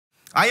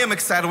I am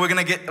excited. We're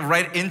going to get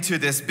right into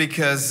this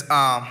because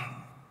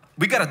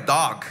we got a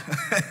dog.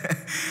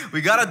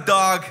 We got a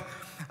dog.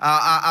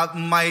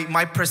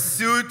 My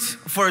pursuit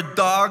for a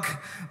dog,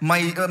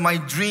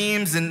 my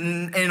dreams,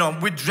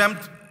 and we dreamt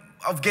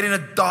of getting a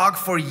dog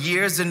for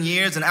years and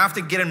years. And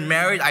after getting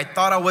married, I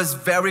thought I was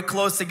very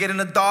close to getting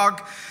a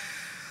dog.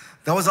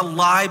 That was a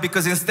lie,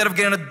 because instead of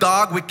getting a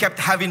dog, we kept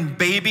having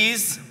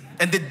babies.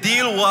 And the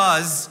deal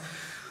was,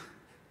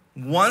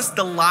 once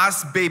the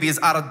last baby is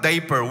out of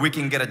diaper, we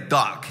can get a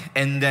dog.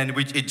 And then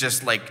it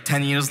just like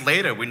 10 years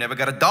later, we never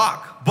got a dog.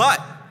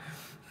 But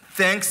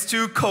thanks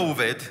to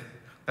COVID,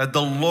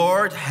 the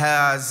Lord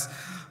has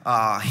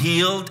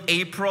healed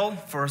April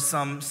for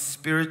some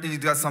spirit. He's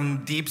got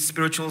some deep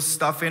spiritual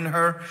stuff in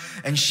her.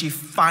 And she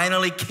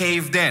finally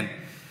caved in.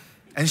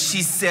 And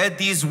she said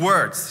these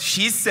words.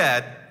 She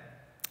said,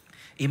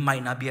 it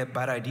might not be a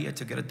bad idea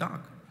to get a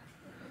dog.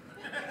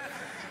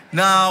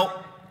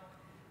 Now,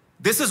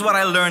 this is what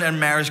I learned in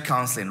marriage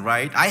counseling,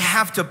 right? I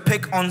have to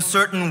pick on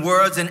certain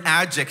words and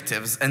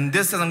adjectives. And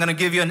this is, I'm going to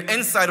give you an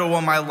insight of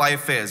what my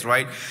life is,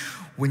 right?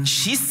 When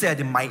she said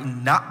it might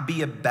not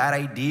be a bad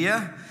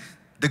idea,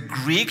 the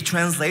Greek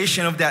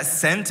translation of that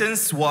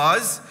sentence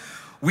was,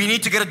 we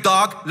need to get a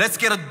dog. Let's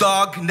get a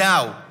dog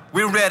now.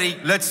 We're ready.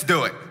 Let's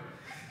do it.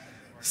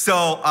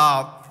 So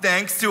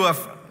thanks to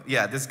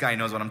this guy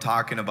knows what I'm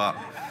talking about.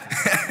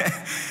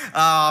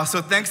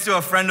 So thanks to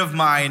a friend of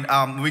mine,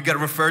 we got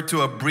referred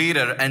to a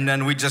breeder, and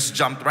then we just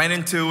jumped right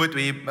into it.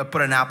 We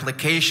put an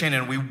application,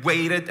 and we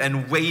waited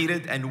and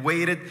waited and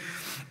waited.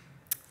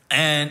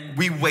 And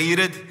we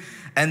waited,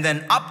 and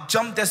then up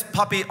jumped this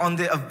puppy on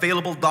the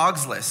available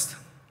dogs list.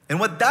 And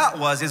what that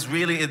was is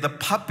really the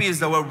puppies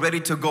that were ready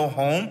to go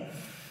home,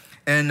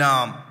 and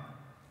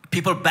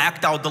people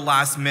backed out the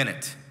last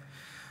minute.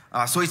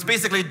 So it's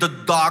basically the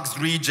dog's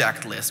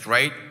reject list,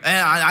 right?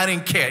 And I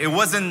didn't care. It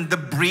wasn't the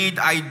breed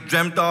I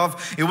dreamt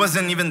of. It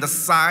wasn't even the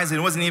size. It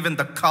wasn't even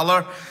the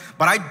color.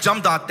 But I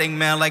jumped that thing,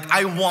 man. Like,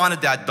 I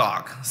wanted that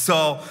dog.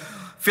 So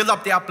filled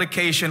up the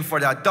application for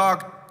that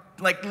dog.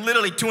 Like,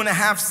 literally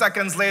 2.5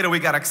 seconds later, we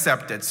got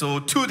accepted. So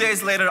 2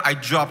 days later, I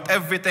dropped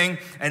everything,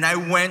 and I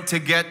went to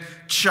get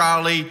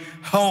Charlie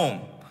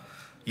home.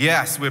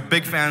 Yes, we're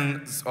big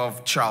fans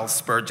of Charles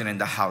Spurgeon in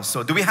the house.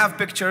 So do we have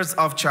pictures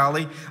of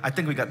Charlie? I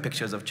think we got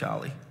pictures of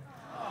Charlie.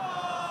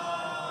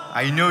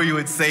 I knew you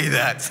would say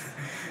that.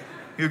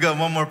 You got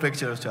one more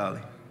picture of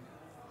Charlie.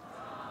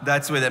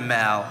 That's with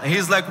Mal. And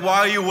he's like, why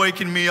are you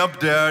waking me up,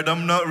 Dad?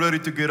 I'm not ready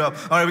to get up.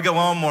 All right, we got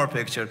one more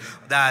picture.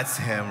 That's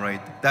him,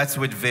 right? That's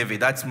with Vivi.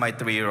 That's my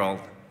 3-year-old.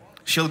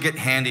 She'll get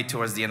handy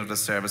towards the end of the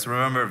service.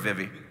 Remember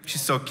Vivi.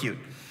 She's so cute.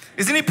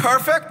 Isn't he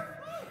perfect?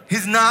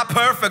 He's not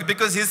perfect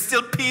because he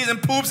still pees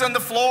and poops on the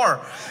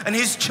floor. And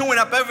he's chewing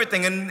up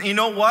everything. And you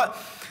know what?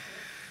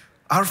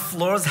 Our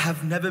floors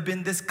have never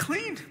been this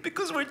clean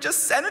because we're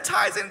just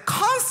sanitizing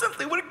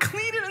constantly. We're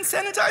cleaning and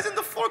sanitizing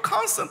the floor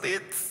constantly.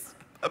 It's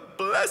a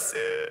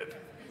blessing.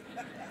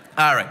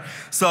 All right.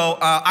 So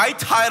I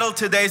titled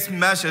today's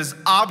message,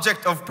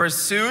 Object of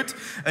Pursuit.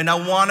 And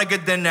I want to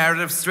get the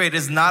narrative straight.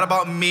 It's not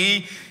about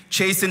me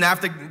chasing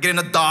after getting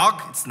a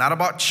dog. It's not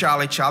about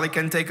Charlie. Charlie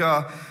can take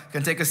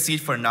a seat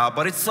for now,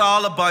 but it's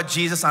all about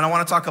Jesus, and I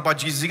want to talk about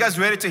Jesus. You guys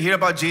ready to hear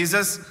about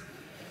Jesus?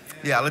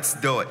 Yeah, let's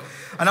do it.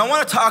 And I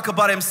want to talk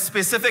about him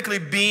specifically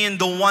being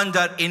the one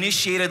that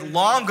initiated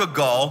long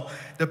ago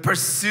the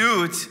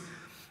pursuit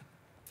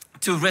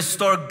to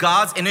restore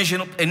God's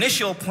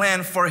initial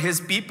plan for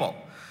his people.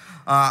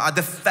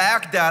 The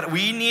fact that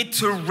we need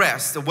to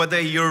rest,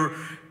 whether you're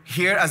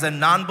here as a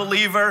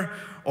non-believer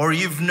or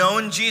you've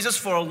known Jesus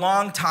for a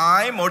long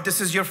time or this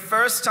is your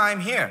first time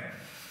here.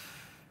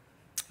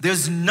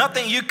 There's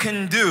nothing you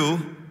can do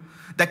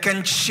that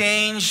can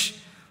change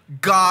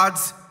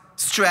God's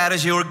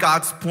strategy or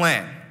God's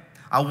plan.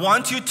 I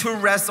want you to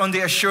rest on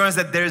the assurance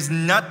that there's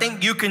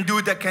nothing you can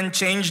do that can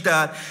change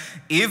that,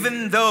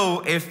 even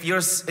though if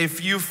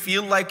you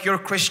feel like your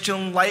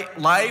Christian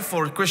life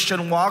or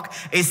Christian walk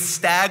is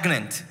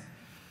stagnant.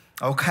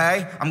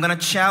 Okay? I'm going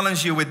to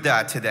challenge you with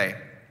that today.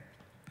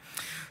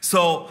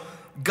 So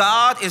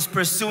God is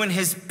pursuing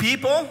his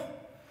people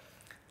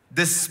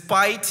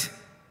despite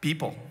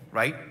people.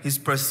 Right? He's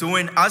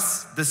pursuing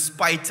us,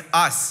 despite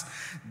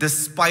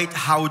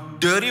how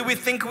dirty we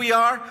think we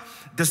are,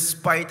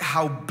 despite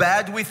how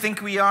bad we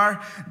think we are,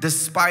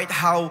 despite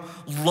how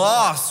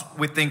lost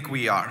we think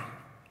we are.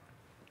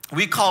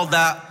 We call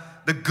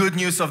that the good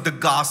news of the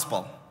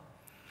gospel.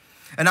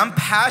 And I'm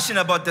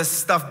passionate about this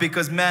stuff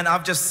because, man,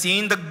 I've just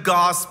seen the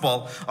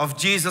gospel of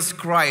Jesus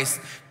Christ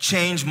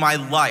change my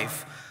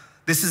life.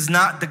 This is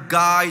not the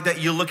guy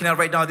that you're looking at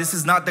right now. This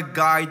is not the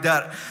guy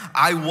that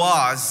I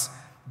was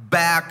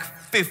back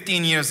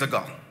 15 years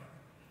ago.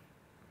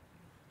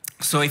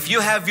 So if you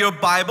have your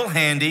Bible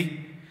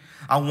handy,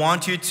 I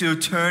want you to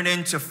turn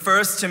into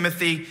 1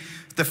 Timothy,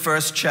 the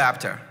 1st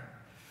chapter.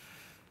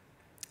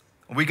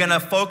 We're going to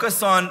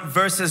focus on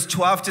verses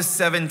 12 to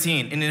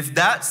 17. And if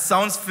that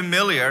sounds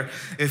familiar,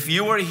 if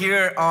you were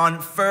here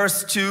on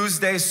First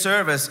Tuesday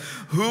service,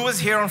 who was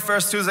here on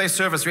First Tuesday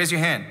service? Raise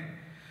your hand.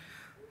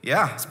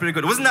 Yeah, it's pretty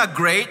good. Wasn't that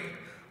great?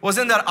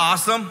 Wasn't that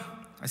awesome?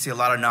 I see a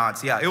lot of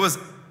nods. Yeah, it was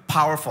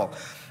powerful.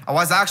 I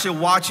was actually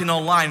watching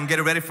online,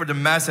 getting ready for the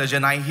message,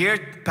 and I hear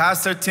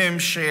Pastor Tim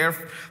share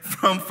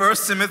from 1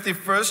 Timothy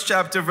 1st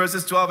chapter,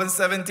 verses 12 and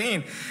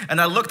 17.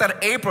 And I looked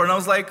at April and I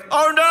was like,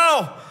 oh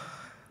no,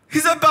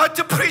 he's about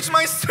to preach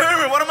my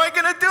sermon. What am I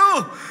gonna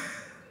do?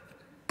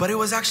 But it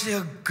was actually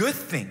a good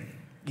thing.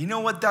 You know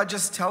what that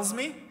just tells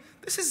me?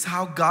 This is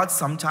how God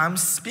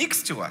sometimes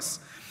speaks to us.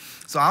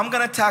 So I'm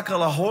going to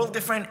tackle a whole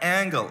different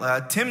angle.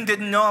 Tim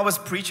didn't know I was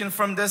preaching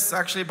from this,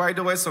 actually, by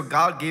the way, so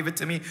God gave it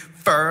to me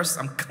first.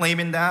 I'm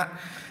claiming that.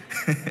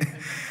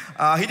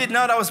 He didn't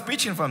know that I was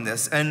preaching from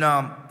this. And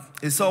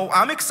so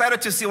I'm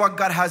excited to see what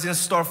God has in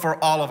store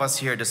for all of us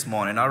here this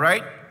morning, all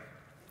right?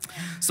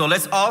 So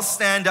let's all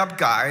stand up,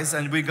 guys,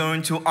 and we're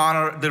going to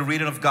honor the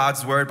reading of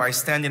God's word by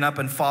standing up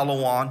and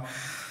follow on.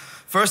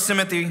 1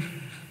 Timothy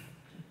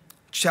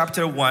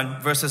chapter 1,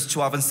 verses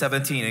 12 and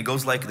 17. It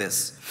goes like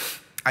this.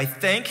 I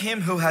thank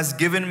him who has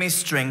given me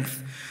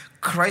strength,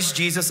 Christ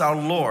Jesus our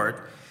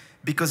Lord,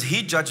 because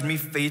he judged me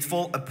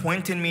faithful,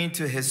 appointing me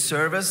to his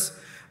service,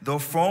 though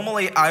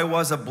formerly I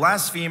was a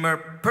blasphemer,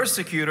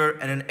 persecutor,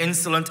 and an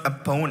insolent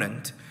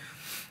opponent.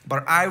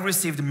 But I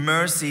received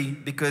mercy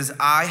because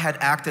I had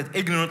acted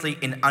ignorantly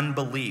in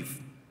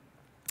unbelief.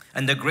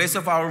 And the grace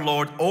of our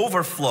Lord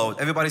overflowed.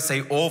 Everybody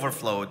say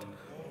overflowed.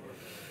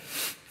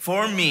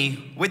 For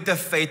me, with the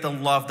faith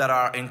and love that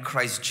are in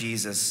Christ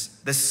Jesus.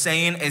 The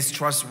saying is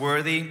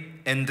trustworthy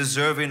and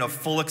deserving of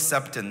full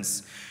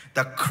acceptance,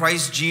 that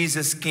Christ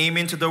Jesus came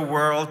into the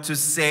world to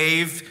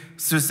save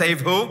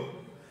who?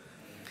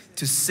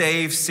 To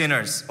save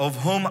sinners, of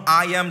whom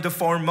I am the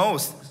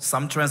foremost.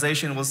 Some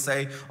translation will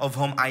say, of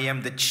whom I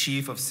am the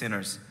chief of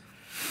sinners.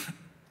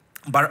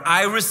 But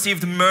I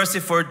received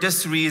mercy for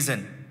this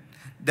reason,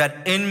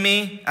 that in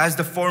me, as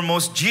the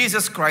foremost,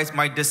 Jesus Christ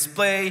might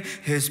display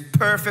his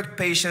perfect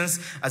patience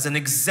as an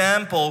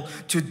example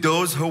to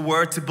those who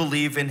were to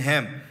believe in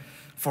him,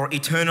 for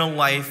eternal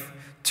life,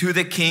 to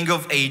the King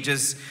of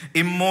ages,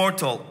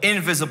 immortal,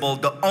 invisible,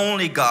 the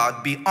only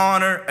God, be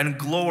honor and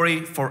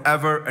glory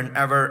forever and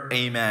ever.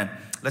 Amen.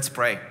 Let's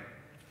pray.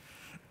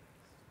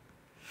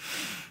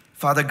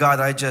 Father God,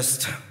 I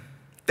just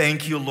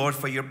thank you, Lord,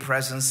 for your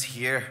presence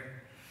here.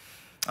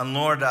 And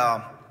Lord,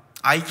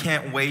 I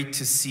can't wait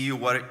to see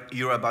what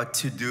you're about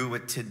to do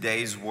with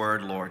today's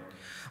word, Lord.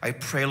 I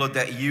pray, Lord,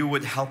 that you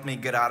would help me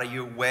get out of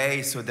your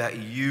way so that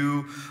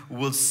you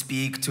will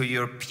speak to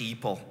your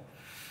people.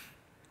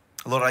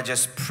 Lord, I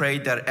just pray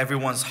that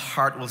everyone's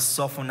heart will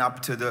soften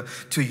up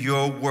to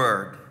your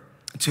word,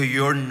 to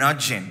your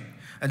nudging,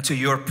 and to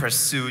your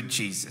pursuit,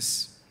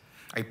 Jesus.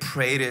 I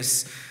pray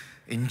this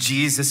in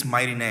Jesus'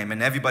 mighty name.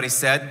 And everybody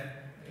said,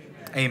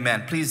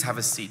 Amen. Please have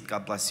a seat.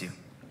 God bless you.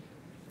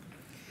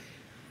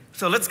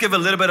 So let's give a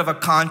little bit of a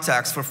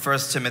context for 1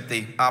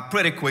 Timothy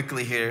pretty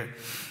quickly here.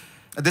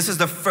 This is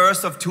the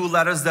first of two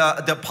letters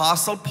the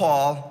Apostle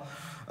Paul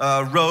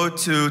wrote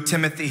to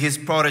Timothy, his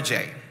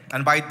protege.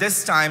 And by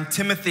this time,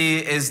 Timothy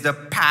is the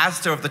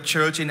pastor of the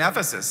church in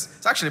Ephesus.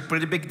 It's actually a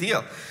pretty big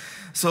deal.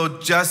 So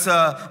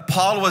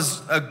Paul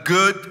was a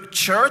good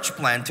church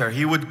planter.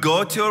 He would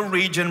go to a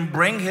region,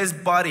 bring his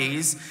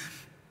buddies,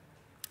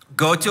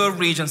 go to a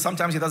region.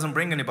 Sometimes he doesn't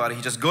bring anybody.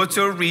 He just go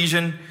to a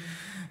region.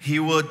 He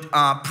would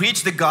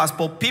preach the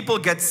gospel. People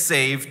get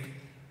saved.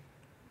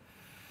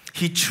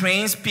 He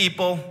trains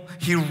people.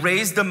 He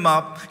raised them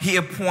up. He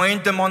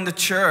appoints them on the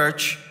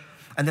church.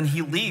 And then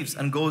he leaves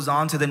and goes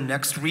on to the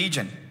next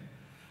region.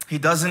 He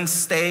doesn't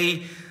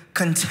stay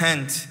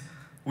content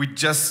with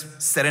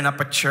just setting up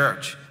a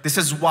church. This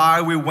is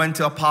why we went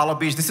to Apollo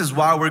Beach. This is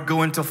why we're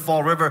going to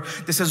Fall River.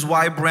 This is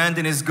why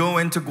Brandon is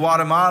going to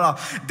Guatemala.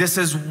 This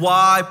is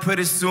why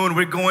pretty soon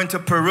we're going to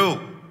Peru.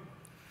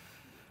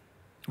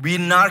 We're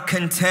not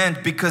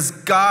content because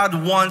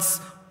God wants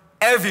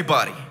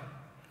everybody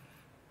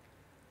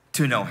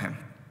to know him.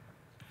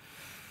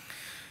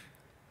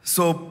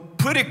 So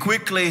pretty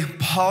quickly,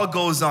 Paul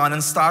goes on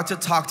and starts to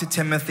talk to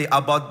Timothy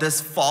about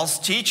these false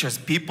teachers,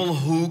 people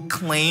who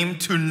claim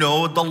to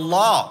know the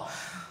law.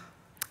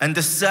 And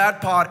the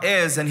sad part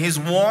is, and he's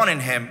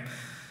warning him,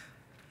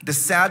 the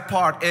sad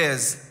part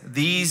is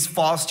these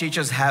false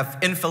teachers have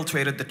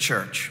infiltrated the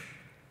church.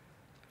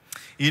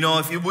 You know,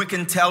 if we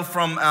can tell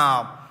from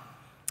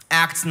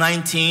Acts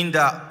 19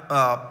 that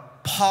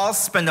Paul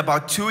spent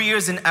about 2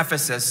 years in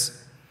Ephesus.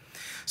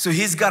 So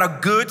he's got a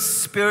good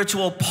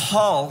spiritual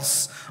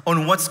pulse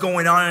on what's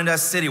going on in that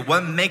city.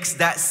 What makes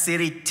that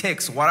city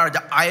tick? What are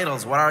the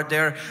idols? What are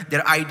their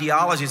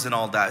ideologies and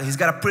all that? He's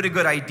got a pretty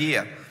good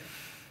idea.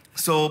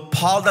 So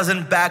Paul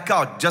doesn't back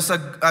out, just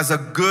as a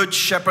good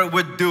shepherd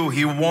would do.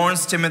 He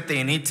warns Timothy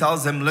and he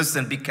tells him,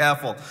 listen, be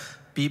careful.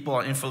 People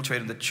are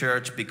infiltrating the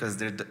church because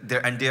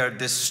they're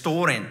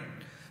distorting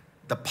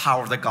the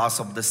power of the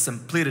gospel, the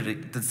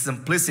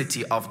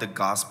simplicity of the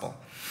gospel.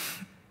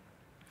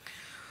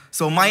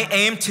 So my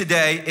aim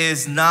today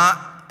is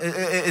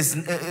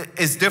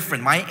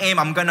different. My aim,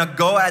 I'm gonna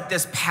go at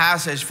this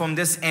passage from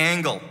this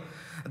angle,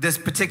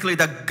 particularly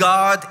that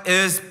God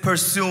is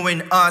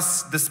pursuing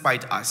us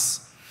despite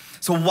us.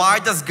 So why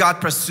does God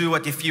pursue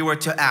us? If you were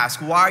to ask,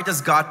 why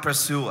does God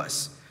pursue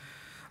us?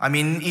 I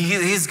mean,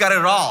 He's got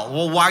it all.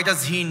 Well, why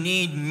does He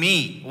need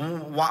me?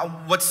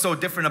 What's so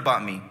different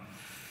about me?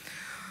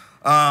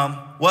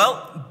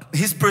 Well,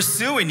 He's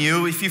pursuing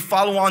you. If you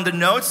follow on the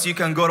notes, you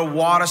can go to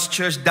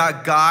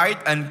waterschurch.guide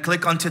and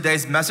click on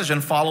today's message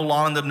and follow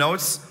along on the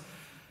notes.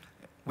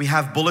 We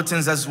have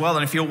bulletins as well.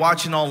 And if you're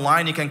watching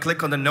online, you can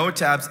click on the note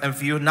tabs. And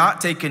if you're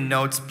not taking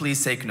notes,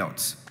 please take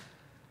notes.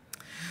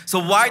 So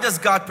why does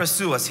God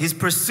pursue us? He's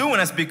pursuing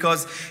us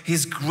because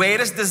His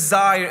greatest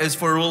desire is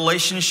for a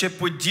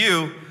relationship with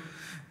you,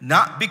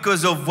 not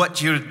because of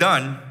what you've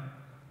done,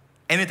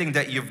 anything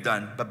that you've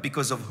done, but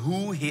because of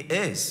who He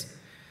is.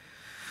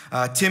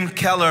 Tim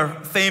Keller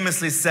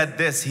famously said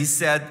this. He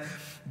said,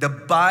 the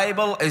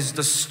Bible is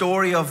the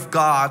story of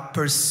God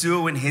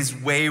pursuing His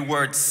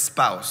wayward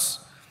spouse.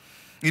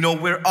 You know,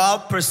 we're all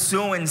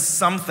pursuing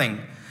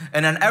something.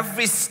 And in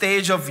every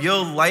stage of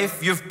your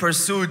life, you've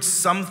pursued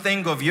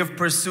something or you've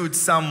pursued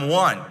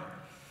someone.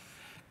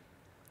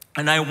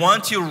 And I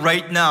want you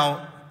right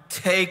now,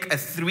 take a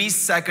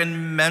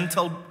 3-second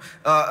mental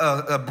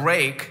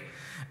break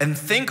and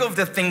think of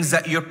the things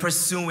that you're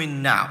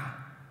pursuing now.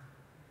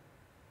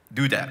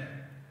 Do that.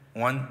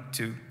 1,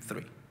 2,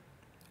 3.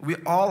 We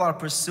all are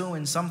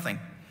pursuing something.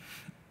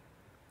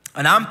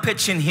 And I'm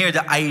pitching here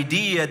the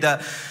idea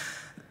that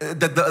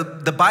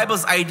the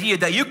Bible's idea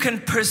that you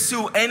can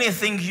pursue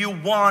anything you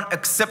want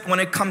except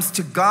when it comes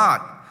to God.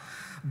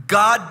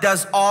 God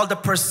does all the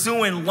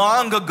pursuing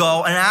long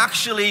ago, and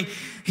actually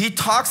He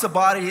talks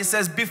about it. He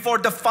says before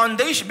the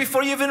foundation,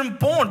 before you're even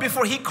born,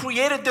 before He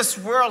created this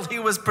world, He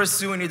was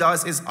pursuing it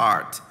as His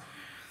heart.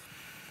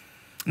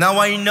 Now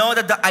I know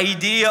that the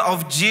idea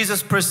of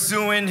Jesus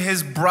pursuing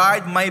His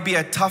bride might be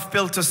a tough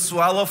pill to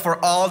swallow for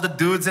all the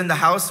dudes in the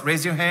house.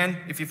 Raise your hand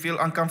if you feel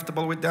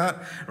uncomfortable with that,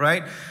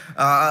 right?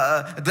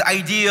 The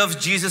idea of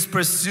Jesus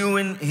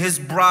pursuing His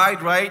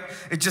bride, right?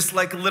 It's just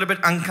like a little bit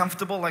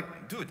uncomfortable.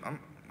 Like, dude,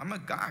 I'm a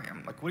guy.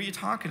 I'm like, what are you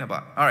talking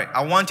about? All right,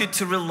 I want you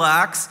to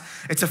relax.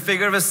 It's a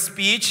figure of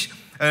speech.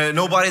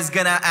 Nobody's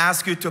gonna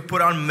ask you to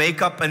put on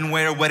makeup and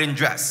wear a wedding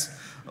dress.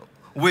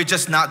 We're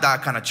just not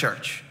that kind of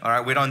church, all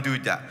right? We don't do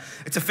that.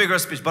 It's a figure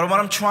of speech. But what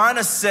I'm trying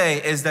to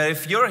say is that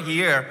if you're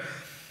here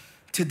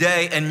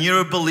today and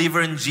you're a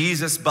believer in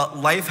Jesus, but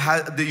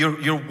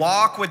your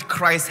walk with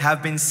Christ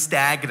have been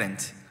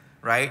stagnant,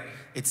 right?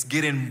 It's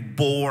getting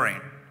boring.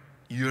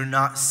 You're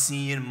not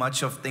seeing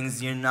much of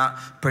things. You're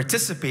not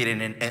participating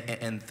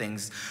in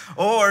things.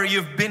 Or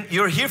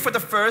you're here for the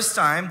first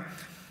time,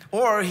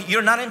 or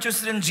you're not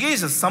interested in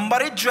Jesus.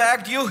 Somebody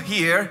dragged you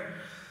here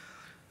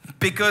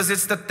because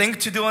it's the thing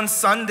to do on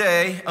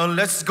Sunday.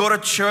 Let's go to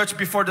church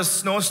before the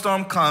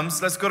snowstorm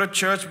comes. Let's go to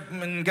church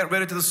and get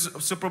ready to the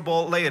Super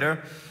Bowl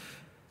later.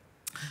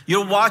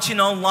 You're watching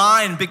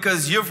online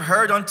because you've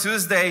heard on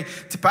Tuesday,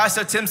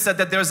 Pastor Tim said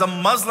that there's a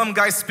Muslim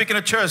guy speaking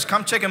at church.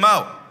 Come check him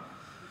out.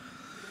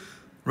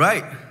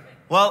 Right?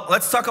 Well,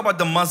 let's talk about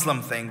the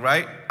Muslim thing,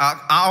 right?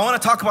 I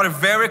want to talk about it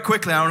very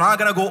quickly. I'm not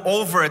going to go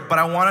over it, but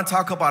I want to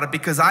talk about it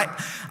because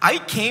I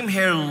came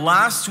here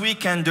last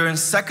weekend during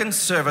second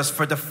service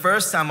for the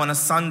first time on a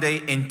Sunday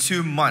in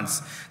 2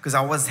 months because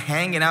I was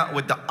hanging out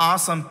with the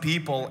awesome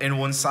people in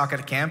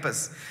Woonsocket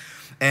campus.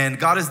 And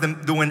God is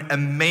doing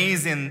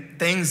amazing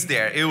things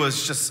there. It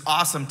was just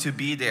awesome to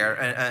be there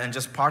and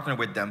just partner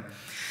with them.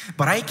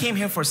 But I came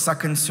here for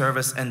second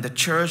service and the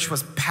church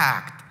was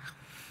packed.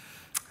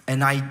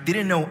 And I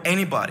didn't know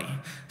anybody.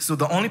 So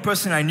the only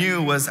person I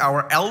knew was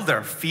our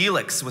elder,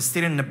 Felix, was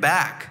sitting in the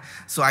back.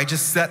 So I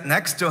just sat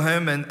next to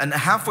him and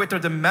halfway through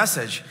the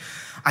message,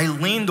 I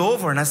leaned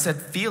over and I said,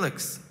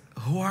 Felix,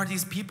 who are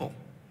these people?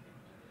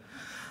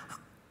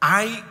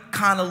 I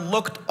kind of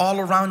looked all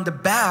around the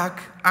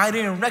back. I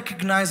didn't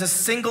recognize a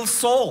single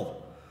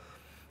soul.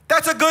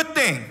 That's a good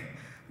thing.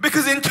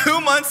 Because in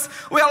 2 months,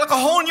 we have like a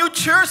whole new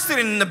church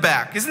sitting in the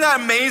back. Isn't that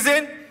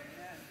amazing?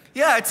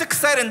 Yeah, it's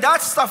exciting.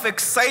 That stuff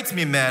excites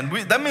me, man.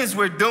 That means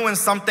we're doing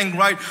something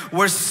right.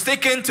 We're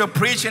sticking to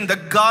preaching the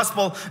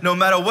gospel no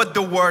matter what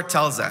the word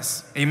tells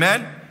us.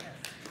 Amen?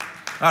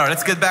 All right,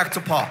 let's get back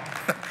to Paul.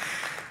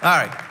 All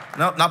right.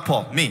 No, not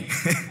Paul, me.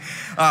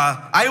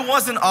 I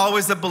wasn't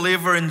always a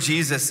believer in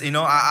Jesus. You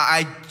know,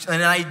 I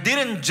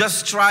didn't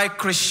just try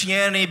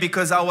Christianity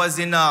because I was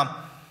in a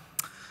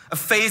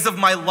phase of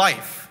my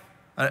life.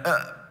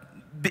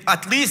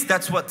 At least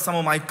that's what some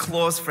of my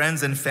close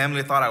friends and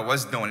family thought I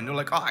was doing. And they're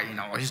like, oh, you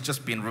know, he's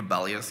just being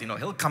rebellious. You know,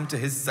 he'll come to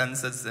his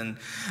senses and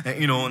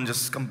you know, and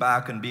just come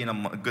back and being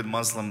a good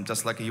Muslim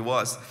just like he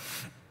was.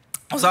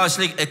 So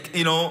actually,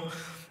 you know,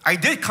 I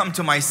did come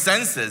to my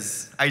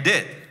senses. I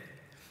did.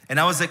 And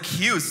I was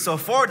accused. So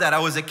for that, I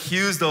was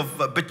accused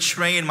of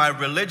betraying my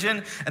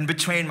religion and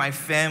betraying my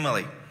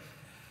family.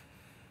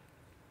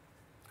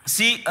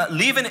 See,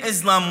 leaving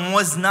Islam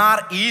was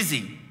not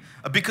easy.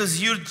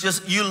 Because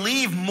you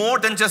leave more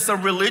than just a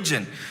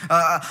religion.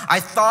 I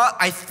thought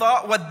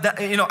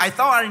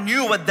I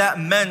knew what that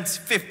meant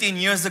 15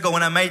 years ago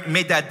when I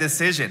made that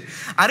decision.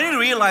 I didn't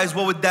realize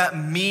what would that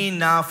mean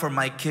now for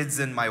my kids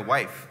and my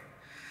wife.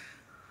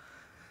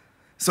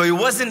 So it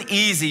wasn't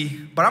easy,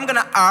 but I'm going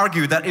to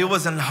argue that it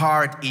wasn't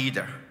hard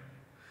either.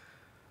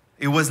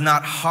 It was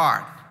not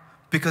hard,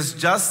 because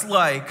just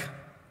like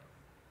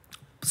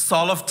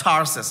Saul of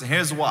Tarsus, and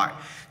here's why.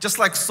 Just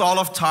like Saul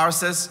of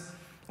Tarsus,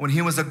 when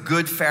he was a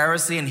good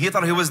Pharisee and he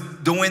thought he was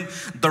doing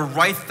the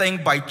right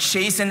thing by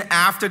chasing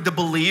after the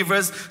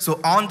believers. So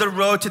on the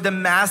road to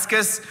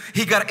Damascus,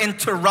 he got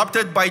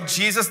interrupted by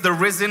Jesus, the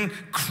risen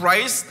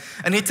Christ.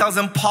 And he tells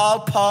him,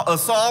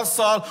 Saul,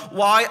 Saul,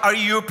 why are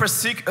you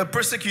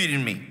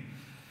persecuting me?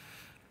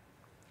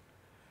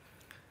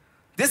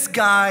 This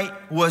guy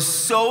was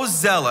so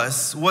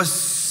zealous, was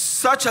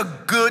such a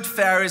good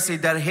Pharisee,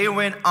 that he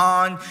went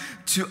on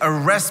to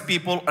arrest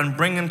people and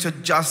bring them to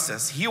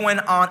justice. He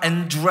went on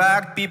and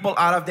dragged people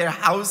out of their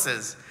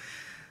houses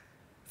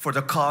for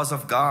the cause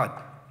of God.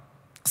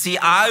 See,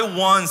 I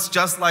once,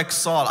 just like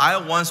Saul, I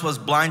once was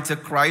blind to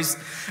Christ,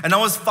 and I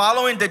was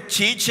following the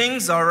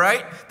teachings, all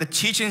right? The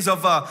teachings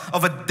of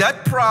a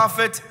dead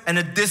prophet and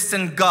a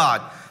distant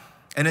God.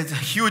 And it's a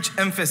huge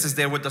emphasis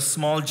there with the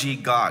small g,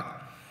 God.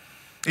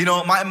 You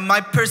know,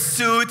 my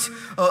pursuit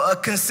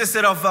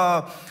consisted of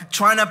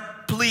trying to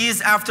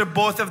please after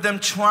both of them,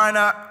 trying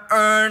to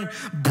earn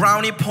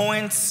brownie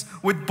points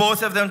with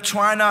both of them,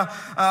 trying to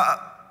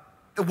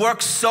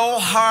work so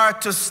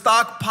hard to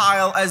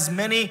stockpile as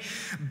many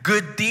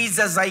good deeds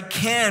as I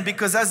can,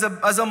 because as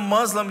a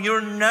Muslim,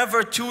 you're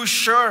never too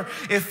sure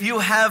if you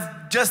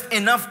have just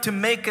enough to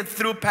make it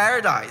through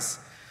paradise.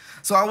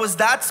 So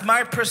that's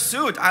my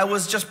pursuit. I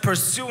was just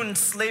pursuing,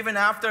 slaving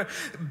after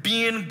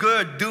being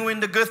good,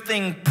 doing the good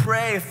thing,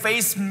 pray,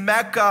 face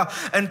Mecca,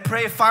 and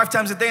pray 5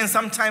 times a day and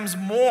sometimes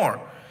more.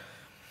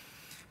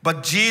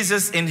 But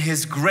Jesus, in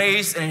His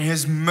grace and in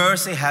His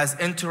mercy, has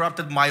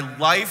interrupted my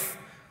life.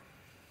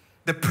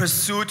 The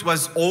pursuit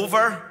was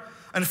over.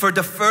 And for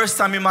the first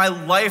time in my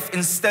life,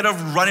 instead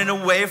of running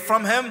away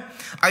from Him,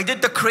 I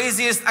did the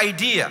craziest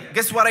idea.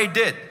 Guess what I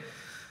did?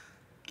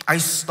 I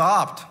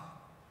stopped.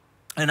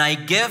 And I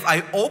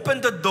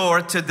opened the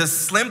door to the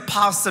slim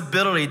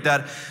possibility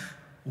that,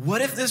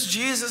 what if this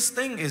Jesus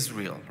thing is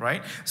real,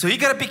 right? So you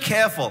gotta be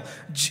careful.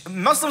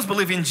 Muslims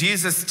believe in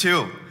Jesus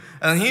too.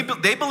 And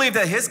they believe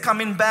that His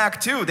coming back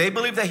too. They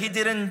believe that He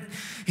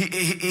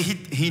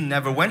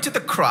never went to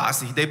the cross.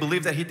 They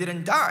believe that He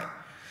didn't die.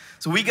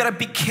 So we gotta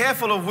be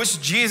careful of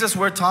which Jesus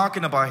we're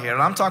talking about here.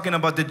 And I'm talking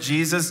about the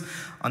Jesus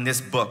on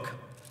this book,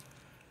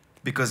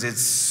 because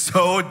it's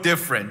so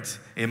different.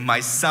 It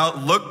might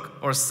look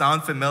or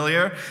sound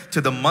familiar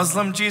to the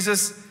Muslim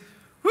Jesus.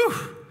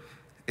 Whew,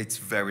 it's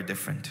very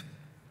different.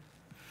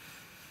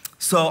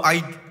 So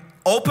I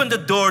opened the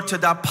door to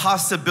that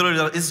possibility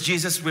of, is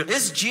Jesus real?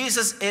 Is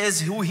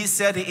Jesus who He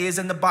said He is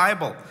in the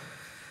Bible?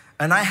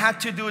 And I had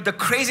to do the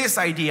craziest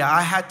idea.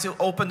 I had to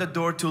open the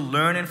door to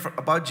learning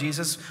about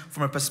Jesus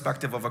from a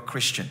perspective of a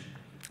Christian,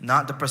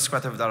 not the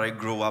perspective that I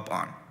grew up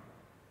on.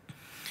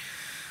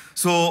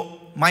 So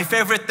my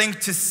favorite thing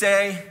to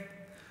say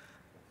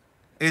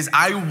is,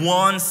 I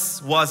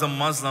once was a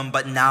Muslim,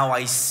 but now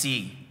I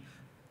see.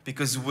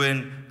 Because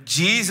when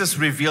Jesus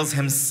reveals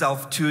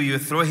Himself to you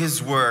through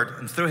His word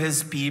and through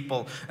His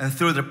people and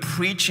through the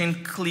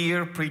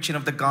clear preaching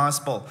of the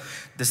gospel,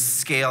 the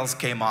scales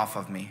came off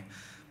of me.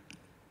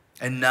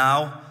 And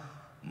now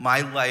my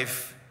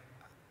life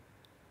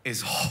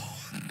is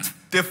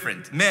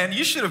different. Man,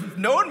 you should have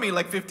known me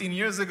like 15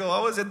 years ago. I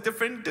was a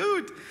different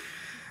dude.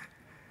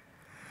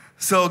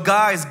 So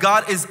guys,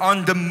 God is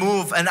on the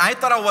move. And I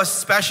thought I was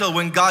special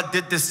when God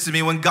did this to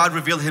me, when God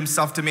revealed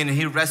Himself to me and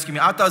He rescued me.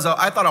 I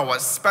thought I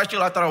was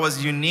special. I thought I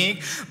was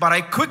unique. But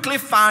I quickly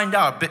find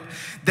out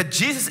that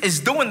Jesus is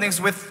doing things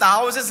with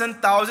thousands and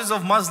thousands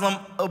of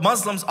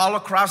Muslims all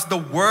across the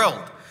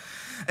world.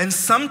 And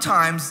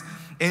sometimes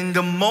in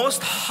the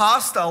most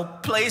hostile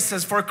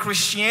places for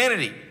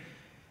Christianity.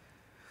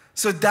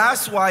 So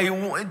that's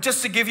why,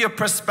 just to give you a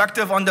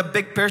perspective on the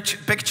big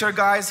picture,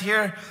 guys,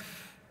 here,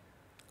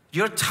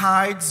 your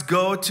tithes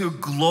go to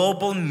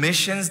global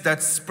missions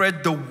that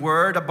spread the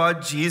word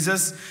about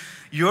Jesus.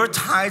 Your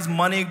tithes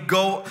money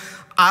go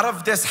out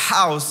of this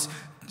house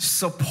to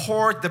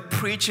support the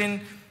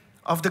preaching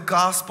of the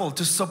gospel,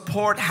 to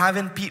support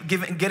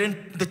getting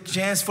the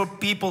chance for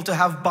people to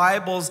have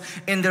Bibles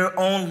in their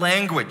own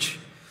language.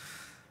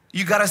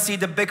 You gotta see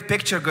the big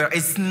picture, girl.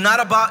 It's not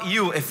about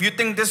you. If you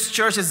think this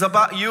church is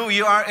about you,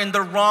 you are in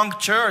the wrong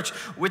church.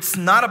 It's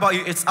not about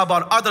you, it's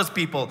about other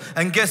people.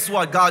 And guess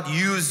what? God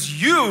used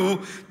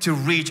you to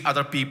reach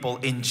other people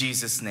in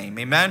Jesus' name.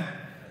 Amen?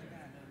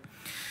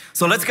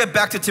 So let's get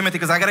back to Timothy,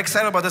 because I got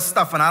excited about this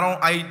stuff and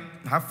I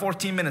have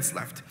 14 minutes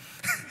left.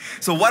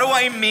 So what do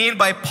I mean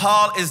by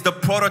Paul is the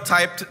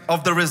prototype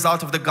of the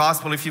result of the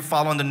gospel, if you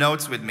follow on the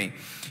notes with me?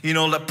 You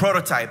know, the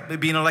prototype,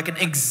 maybe, you know, like an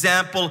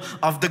example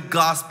of the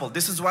gospel.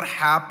 This is what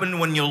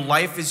happened when your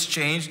life is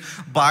changed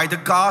by the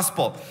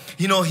gospel.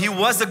 You know, he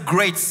was a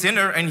great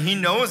sinner and he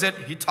knows it.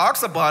 He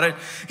talks about it.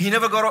 He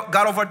never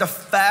got over the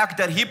fact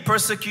that he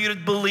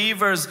persecuted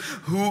believers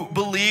who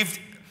believed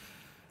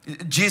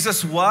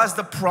Jesus was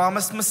the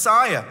promised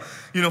Messiah.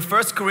 You know,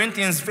 1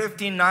 Corinthians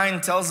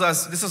 15:9 tells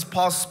us, this is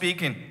Paul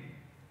speaking.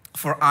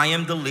 For I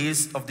am the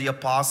least of the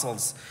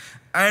apostles,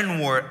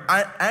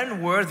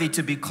 unworthy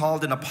to be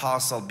called an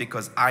apostle,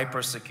 because I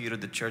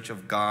persecuted the church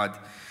of God.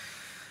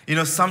 You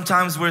know,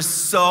 sometimes we're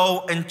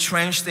so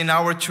entrenched in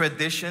our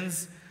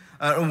traditions,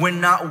 we're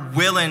not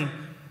willing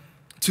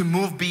to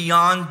move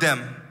beyond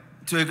them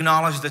to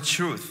acknowledge the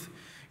truth.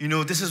 You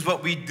know, this is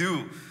what we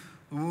do.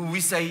 We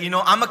say, you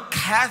know, I'm a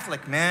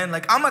Catholic, man.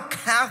 Like, I'm a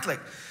Catholic.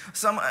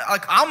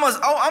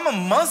 I'm a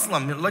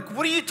Muslim. Like,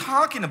 what are you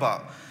talking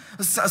about?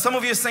 Some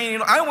of you are saying, you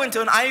know, I went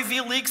to an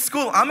Ivy League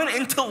school. I'm an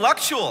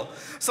intellectual.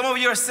 Some of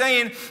you are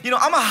saying, you know,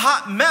 I'm a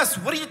hot mess.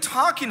 What are you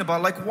talking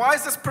about? Like, why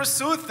is this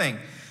pursuit thing?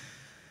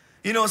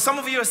 You know, some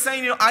of you are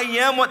saying, you know, I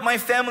am what my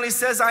family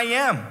says I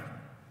am.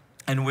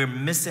 And we're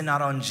missing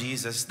out on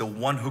Jesus, the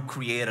one who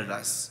created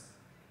us,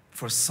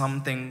 for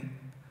something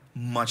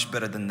much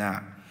better than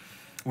that.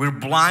 We're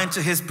blind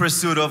to his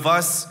pursuit of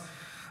us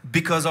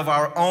because of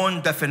our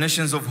own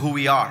definitions of who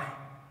we are.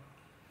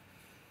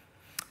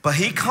 But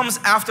he comes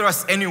after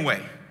us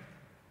anyway.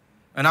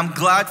 And I'm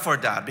glad for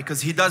that,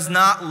 because he does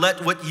not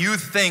let what you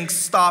think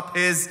stop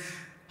his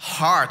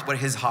heart, what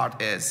his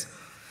heart is.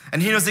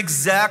 And he knows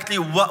exactly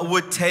what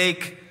would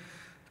take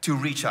to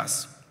reach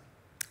us.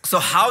 So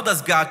how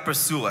does God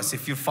pursue us?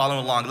 If you follow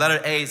along,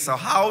 letter A. So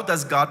how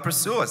does God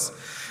pursue us?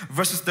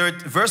 Verse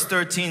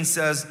 13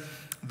 says,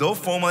 though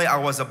formerly I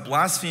was a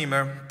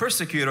blasphemer,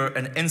 persecutor,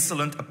 an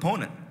insolent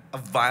opponent, a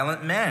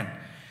violent man,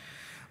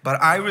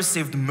 but I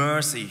received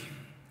mercy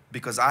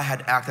because I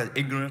had acted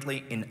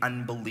ignorantly in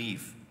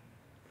unbelief.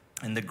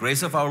 And the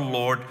grace of our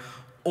Lord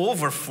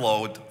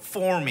overflowed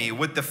for me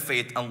with the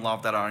faith and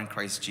love that are in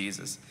Christ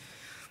Jesus.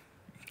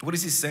 What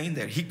is he saying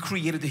there? He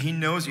created you. He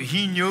knows you.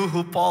 He knew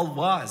who Paul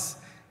was.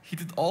 He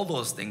did all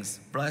those things.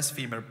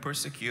 Blasphemer,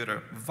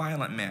 persecutor,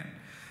 violent man.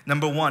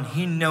 Number one,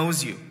 he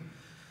knows you.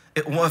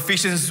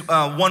 Ephesians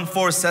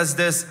 1:4 says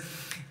this,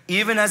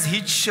 even as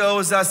he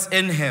chose us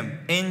in him,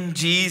 in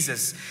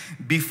Jesus,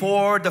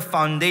 before the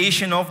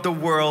foundation of the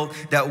world,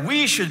 that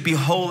we should be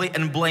holy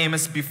and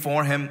blameless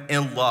before him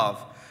in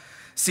love.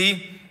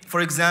 See, for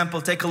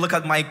example, take a look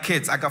at my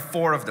kids. I got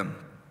 4 of them.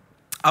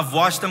 I've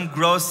watched them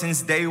grow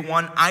since day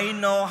one. I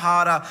know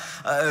how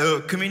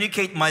to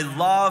communicate my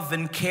love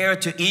and care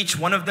to each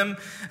one of them.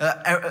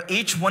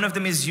 Each one of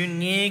them is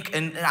unique,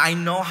 and I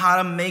know how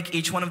to make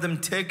each one of them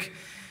tick.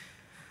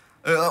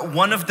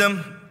 One of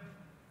them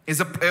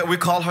is, we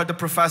call her the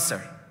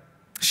professor.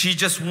 She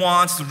just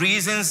wants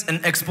reasons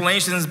and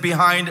explanations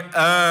behind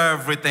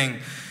everything.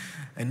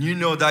 And you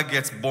know that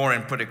gets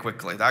boring pretty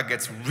quickly. That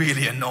gets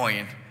really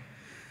annoying.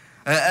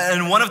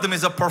 And one of them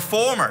is a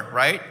performer,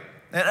 right?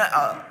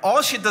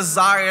 All she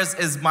desires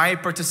is my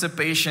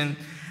participation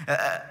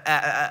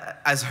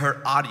as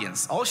her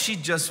audience. All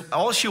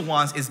she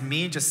wants is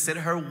me just sit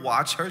her,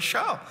 watch her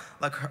show,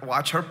 like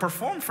watch her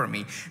perform for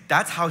me.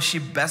 That's how she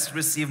best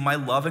received my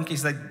love. And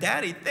she's like,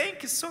 Daddy,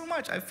 thank you so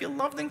much. I feel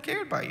loved and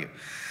cared by you.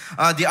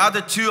 The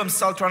other 2, I'm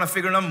still trying to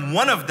figure them.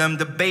 One of them,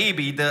 the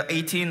baby, the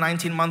 18,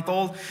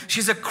 19-month-old,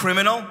 she's a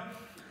criminal.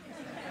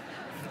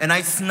 And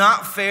it's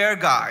not fair,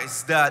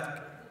 guys, that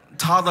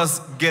toddlers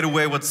get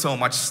away with so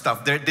much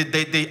stuff.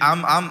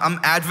 I'm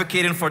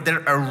advocating for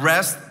their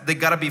arrest. They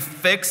gotta be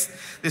fixed.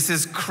 This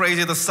is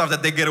crazy, the stuff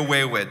that they get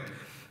away with.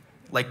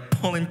 Like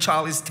pulling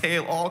Charlie's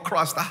tail all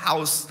across the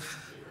house.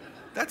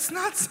 That's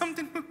not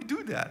something we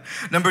do that.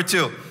 Number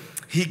 2,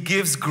 he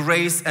gives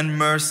grace and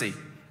mercy.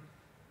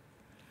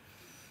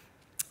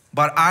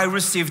 But I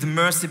received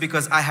mercy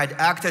because I had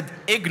acted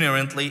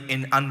ignorantly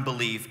in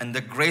unbelief, and the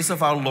grace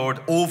of our Lord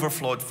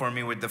overflowed for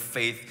me with the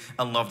faith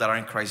and love that are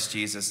in Christ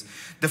Jesus.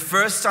 The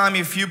first time,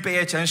 if you pay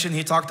attention,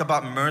 he talked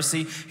about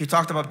mercy. He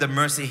talked about the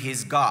mercy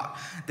he's got.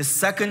 The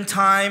second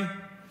time,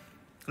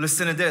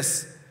 listen to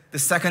this. The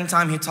second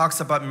time he talks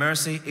about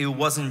mercy, it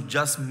wasn't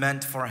just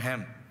meant for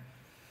him.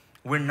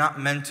 We're not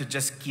meant to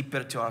just keep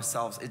it to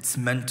ourselves. It's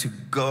meant to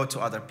go to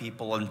other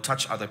people and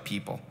touch other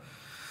people.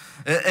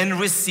 In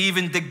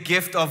receiving the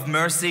gift of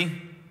mercy,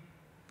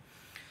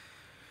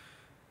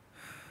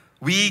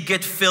 we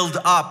get filled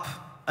up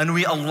and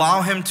we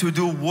allow him to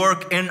do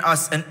work in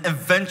us, and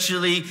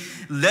eventually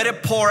let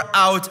it pour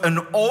out and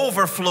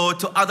overflow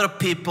to other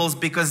peoples,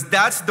 because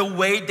that's the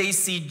way they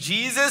see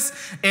Jesus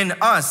in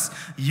us.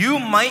 You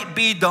might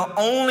be the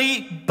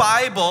only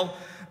Bible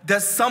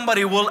that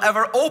somebody will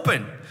ever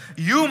open.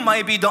 You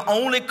might be the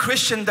only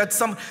Christian that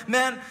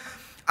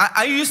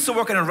I used to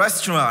work in a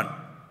restaurant.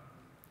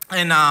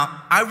 And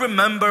I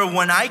remember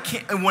when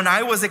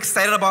I was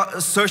excited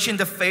about searching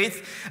the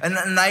faith, and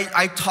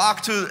I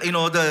talked to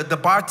the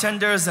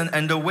bartenders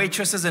and the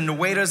waitresses and the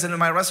waiters in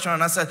my restaurant,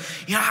 and I said,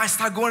 yeah, I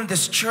started going to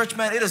this church,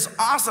 man. It is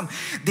awesome.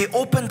 They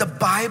open the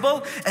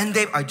Bible and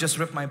I just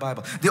ripped my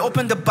Bible. They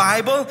open the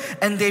Bible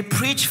and they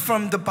preach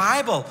from the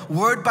Bible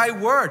word by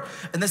word.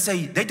 And they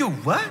say, they do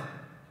what?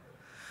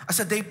 I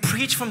said, they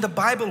preach from the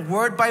Bible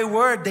word by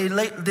word.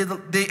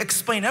 They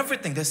explain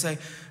everything. They say,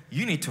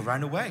 you need to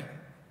run away.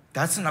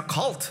 That's an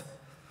occult.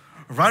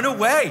 Run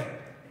away.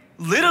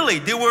 Literally,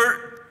 they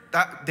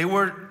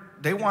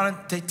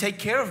wanted to take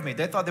care of me.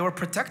 They thought they were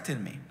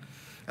protecting me.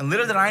 And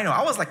little did I know,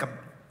 I was like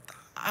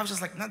I was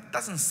just like, that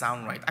doesn't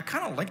sound right. I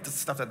kind of like the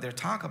stuff that they're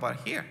talking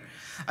about here.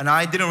 And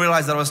I didn't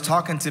realize that I was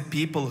talking to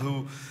people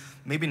who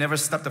maybe never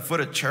stepped a foot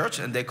at church,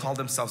 and they call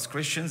themselves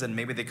Christians, and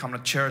maybe they come to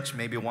church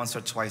maybe once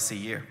or twice a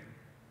year.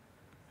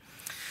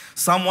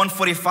 Psalm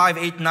 145,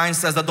 8, 9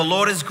 says that the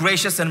Lord is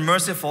gracious and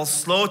merciful,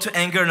 slow to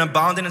anger and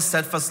abounding in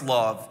steadfast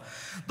love.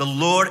 The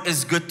Lord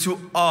is good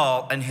to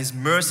all, and His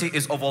mercy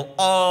is over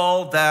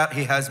all that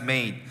He has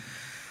made.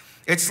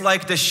 It's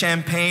like the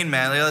champagne,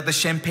 man, like the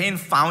champagne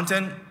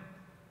fountain.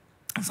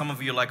 Some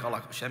of you are like, oh,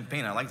 like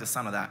champagne, I like the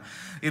sound of that.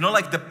 You know,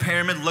 like the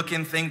pyramid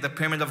looking thing, the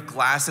pyramid of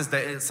glasses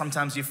that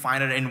sometimes you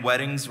find it in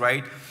weddings,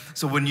 right?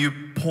 So when you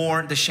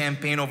pour the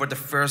champagne over the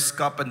first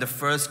cup, and the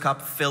first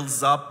cup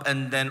fills up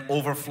and then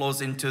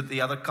overflows into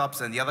the other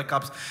cups, and the other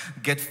cups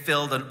get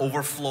filled and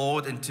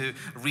overflowed and to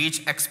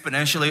reach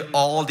exponentially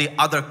all the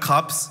other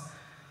cups.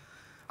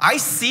 I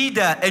see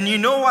that, and you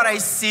know what I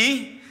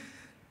see?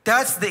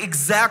 That's the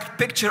exact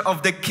picture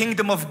of the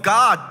kingdom of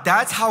God.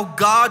 That's how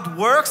God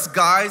works,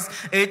 guys.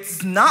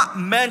 It's not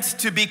meant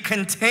to be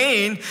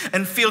contained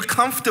and feel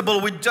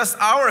comfortable with just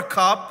our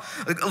cup.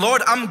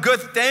 Lord, I'm good.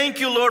 Thank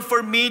you, Lord,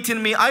 for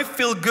meeting me. I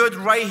feel good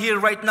right here,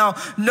 right now.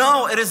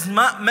 No, it is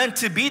not meant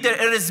to be there.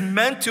 It is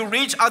meant to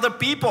reach other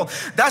people.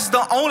 That's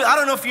the only, I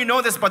don't know if you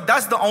know this, but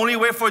that's the only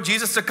way for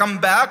Jesus to come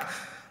back,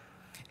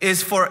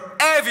 is for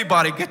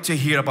everybody get to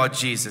hear about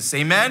Jesus.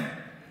 Amen?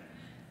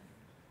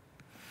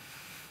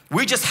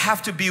 We just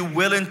have to be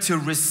willing to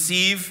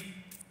receive,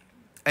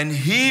 and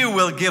He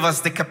will give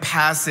us the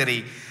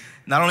capacity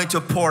not only to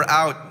pour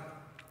out.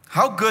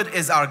 How good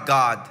is our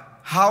God?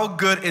 How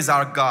good is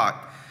our God?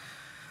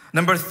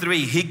 Number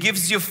 3, He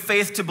gives you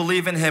faith to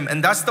believe in Him.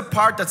 And that's the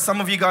part that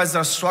some of you guys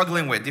are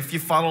struggling with. If you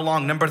follow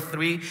along, number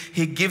 3,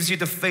 He gives you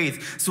the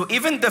faith. So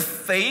even the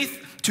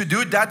faith to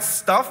do that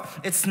stuff,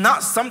 it's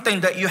not something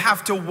that you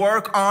have to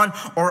work on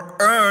or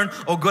earn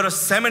or go to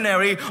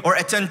seminary or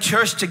attend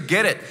church to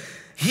get it.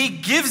 He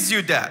gives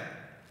you that.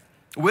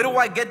 Where do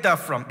I get that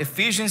from?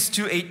 Ephesians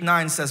 2, 8,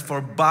 9 says,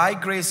 for by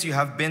grace you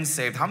have been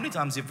saved. How many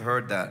times you've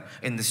heard that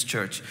in this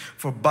church?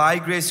 For by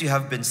grace you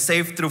have been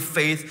saved through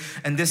faith,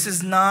 and this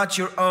is not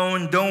your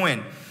own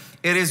doing.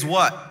 It is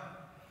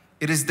what?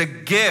 It is the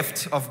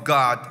gift of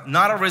God,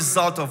 not a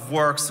result of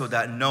work, so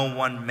that no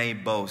one may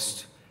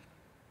boast.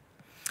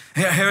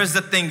 Here's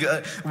the thing.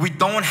 We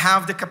don't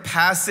have the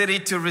capacity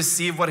to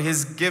receive what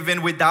He's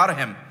given without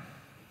Him.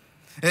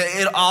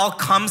 It all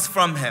comes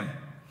from Him.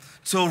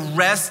 So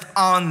rest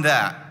on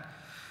that.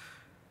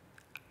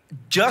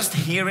 Just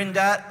hearing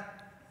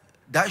that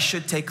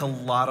should take a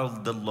lot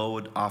of the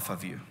load off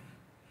of you.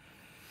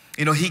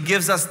 You know, He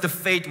gives us the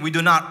faith. We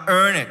do not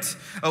earn it.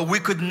 We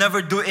could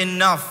never do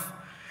enough,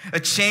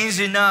 change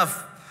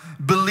enough,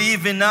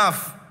 believe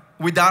enough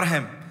without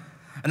Him.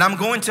 And I'm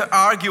going to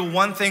argue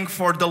one thing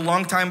for the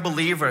long-time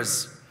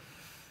believers,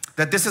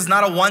 that this is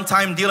not a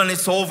one-time deal and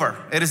it's over.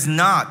 It is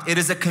not. It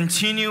is a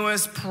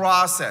continuous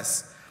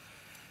process.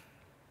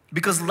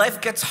 Because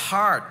life gets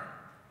hard.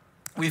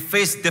 We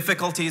face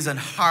difficulties and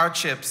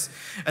hardships,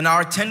 and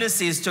our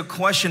tendency is to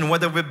question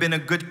whether we've been a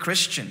good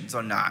Christians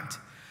or not.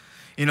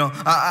 You know,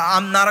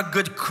 I'm not a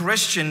good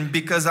Christian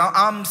because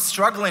I'm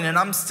struggling and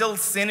I'm still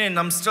sinning.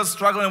 I'm still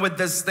struggling with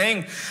this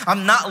thing.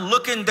 I'm not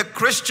looking the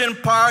Christian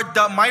part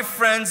that my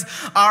friends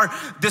are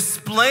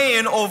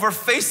displaying over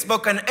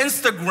Facebook and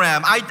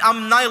Instagram.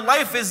 My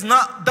life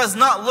does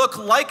not look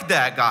like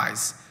that,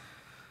 guys.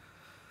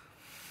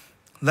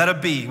 Let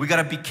it be. We got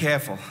to be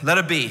careful. Let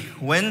it be.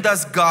 When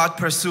does God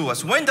pursue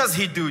us? When does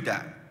He do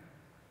that?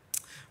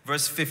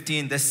 Verse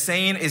 15, the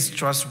saying is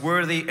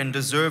trustworthy and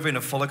deserving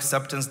of full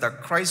acceptance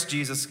that Christ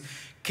Jesus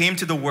came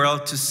to the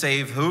world to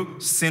save who?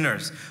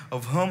 Sinners,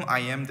 of whom I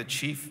am the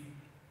chief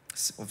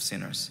of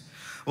sinners.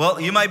 Well,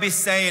 you might be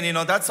saying, you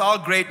know, that's all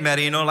great,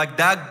 Mehdi, you know, like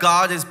that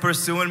God is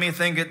pursuing me,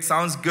 think it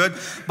sounds good,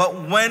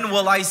 but when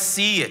will I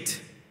see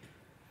it?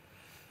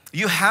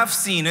 You have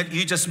seen it,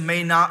 you just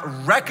may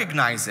not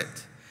recognize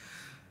it.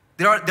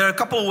 There are a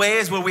couple of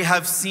ways where we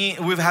have seen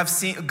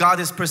God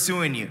is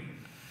pursuing you.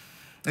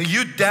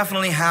 You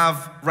definitely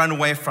have run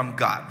away from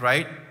God,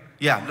 right?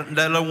 Yeah,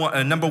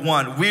 number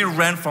 1, we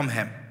ran from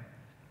Him.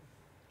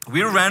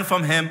 We ran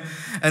from Him,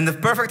 and the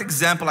perfect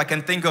example I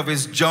can think of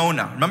is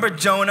Jonah. Remember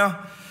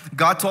Jonah?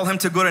 God told him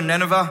to go to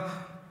Nineveh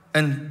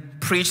and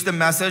preach the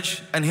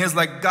message, and he's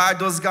like, God,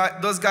 those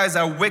guys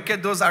are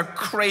wicked, those are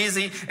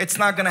crazy, it's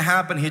not gonna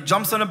happen. He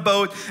jumps on a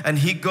boat and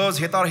he goes.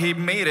 He thought he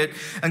made it,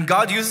 and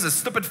God uses a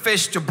stupid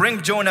fish to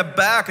bring Jonah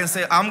back and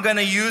say, I'm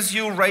gonna use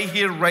you right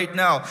here, right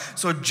now.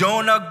 So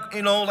Jonah,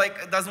 you know,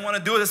 like doesn't want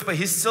to do this, but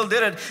he still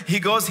did it. He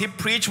goes, he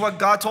preached what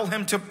God told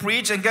him to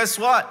preach, and guess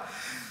what?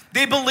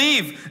 They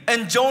believe,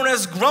 and Jonah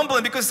is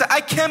grumbling because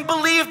I can't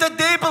believe that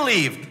they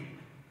believed.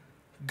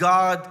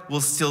 God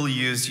will still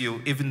use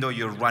you even though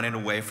you're running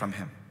away from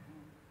Him.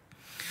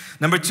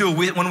 Number 2,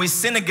 when we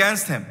sin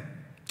against Him.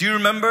 Do you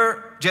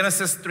remember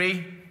Genesis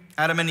 3?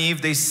 Adam and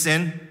Eve, they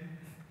sinned.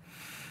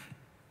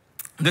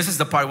 This is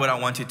the part where I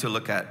want you to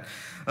look at.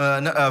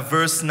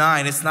 Verse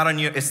 9, it's not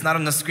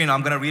on the screen.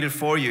 I'm going to read it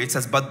for you. It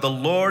says, "But the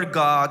Lord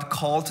God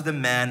called to the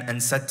man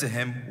and said to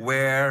him,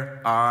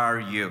 'Where are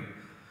you?'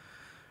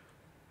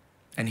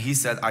 And he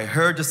said, 'I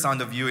heard the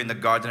sound of you in the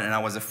garden, and I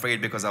was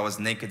afraid because I was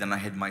naked and I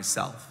hid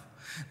myself.'"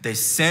 They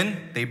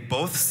sin. They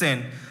both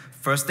sin.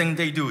 First thing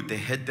they do, they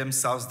hid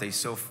themselves. They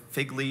sow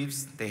fig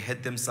leaves. They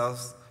hid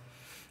themselves.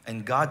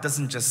 And God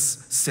doesn't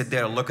just sit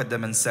there and look at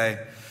them and say,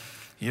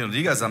 "You know,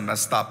 you guys are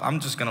messed up. I'm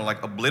just going to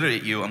like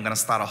obliterate you. I'm going to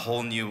start a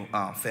whole new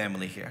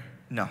family here."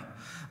 No.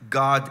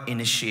 God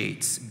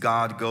initiates.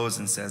 God goes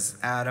and says,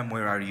 "Adam,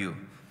 where are you?"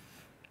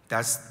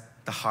 That's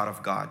the heart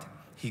of God.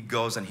 He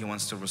goes and he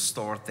wants to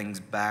restore things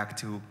back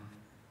to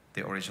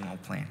the original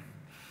plan.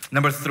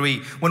 Number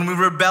 3, when we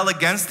rebel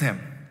against him.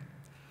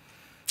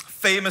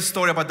 Famous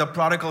story about the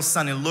prodigal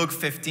son in Luke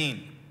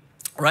 15.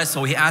 Right,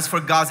 so he asked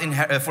for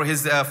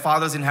his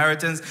father's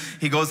inheritance.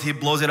 He goes, he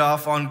blows it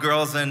off on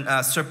girls and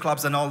strip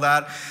clubs and all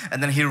that.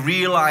 And then he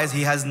realized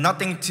he has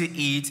nothing to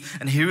eat.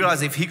 And he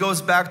realized if he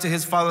goes back to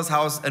his father's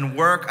house and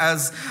work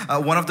as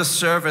one of the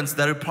servants,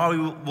 that he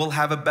probably will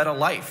have a better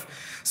life.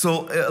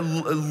 So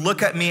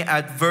look at me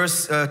at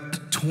verse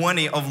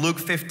 20 of Luke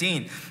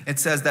 15. It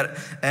says that,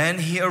 "And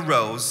he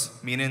arose,"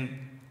 meaning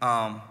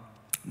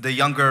the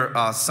younger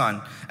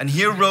son, "and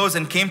he arose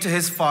and came to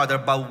his father,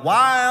 but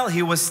while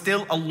he was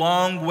still a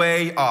long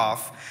way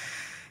off,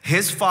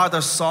 his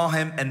father saw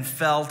him and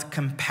felt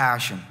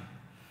compassion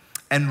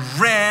and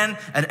ran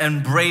and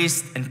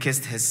embraced and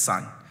kissed his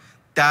son."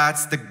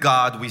 That's the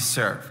God we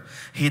serve.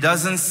 He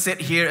doesn't sit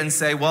here and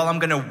say, "Well, I'm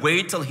going to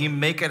wait till he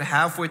make it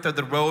halfway through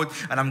the road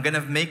and I'm going to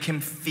make him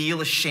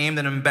feel ashamed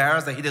and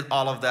embarrassed that he did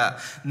all of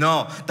that."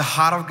 No, the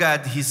heart of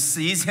God, he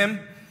sees him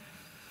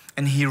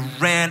and he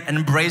ran and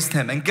embraced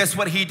him. And guess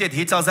what he did?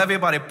 He tells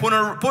everybody, put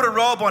a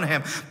robe on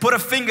him, put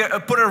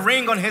a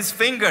ring on his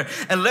finger,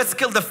 and let's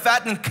kill the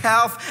fattened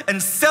calf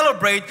and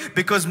celebrate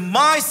because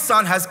my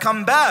son has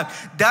come back.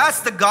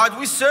 That's the God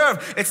we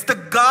serve. It's the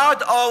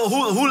God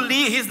who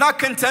leads. He's not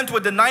content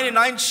with the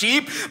 99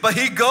 sheep, but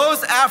he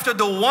goes after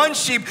the one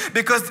sheep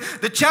because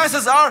the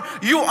chances are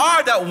you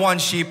are that one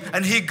sheep.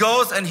 And he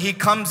goes and he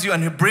comes you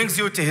and he brings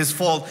you to his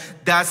fold.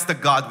 That's the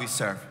God we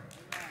serve.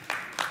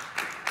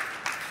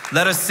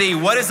 Let us see,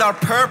 what is our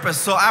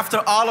purpose? So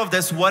after all of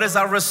this, what is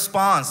our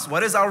response?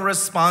 What is our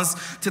response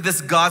to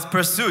this God's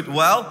pursuit?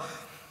 Well,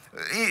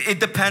 it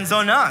depends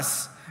on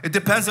us. It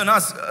depends on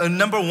us.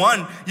 Number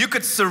 1, you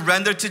could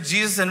surrender to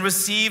Jesus and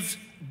receive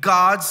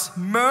God's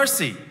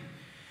mercy.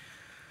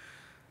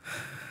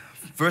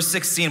 Verse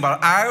 16,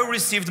 "But I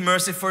received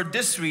mercy for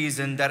this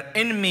reason, that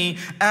in me,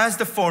 as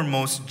the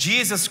foremost,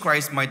 Jesus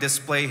Christ might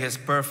display his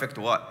perfect"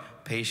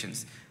 what?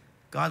 Patience.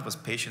 God was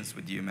patient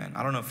with you, man.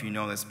 I don't know if you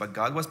know this, but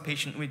God was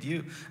patient with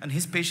you. And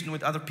he's patient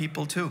with other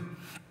people too.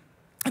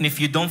 And if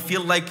you don't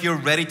feel like you're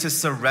ready to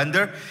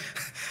surrender,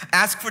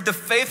 ask for the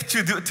faith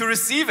to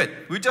receive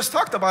it. We just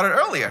talked about it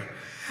earlier.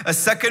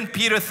 2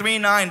 Peter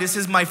 3:9, this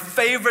is my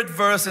favorite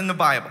verse in the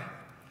Bible.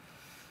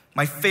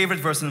 My favorite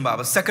verse in the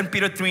Bible. 2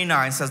 Peter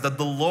 3:9 says that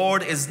the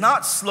Lord is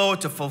not slow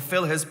to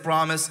fulfill his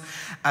promise,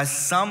 as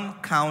some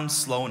count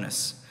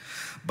slowness,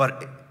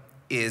 but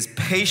is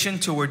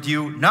patient toward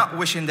you, not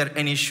wishing that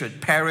any should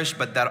perish,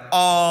 but that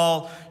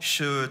all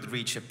should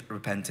reach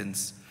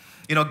repentance.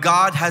 You know,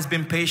 God has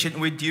been patient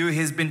with you.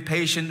 He's been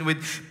patient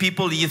with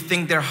people you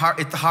think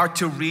it's hard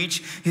to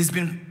reach. He's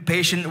been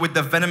patient with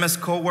the venomous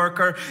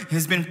coworker.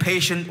 He's been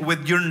patient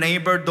with your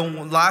neighbor. The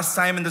last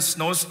time in the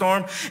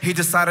snowstorm, he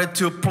decided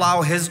to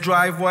plow his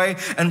driveway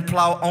and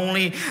plow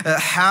only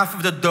half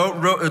of the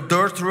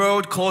dirt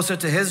road closer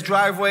to his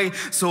driveway.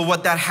 So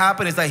what that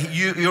happened is that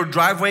your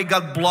driveway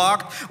got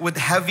blocked with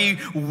heavy,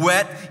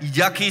 wet,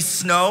 yucky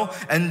snow.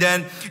 And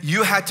then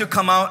you had to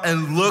come out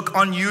and look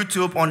on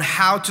YouTube on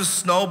how to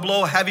snow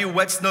blow heavy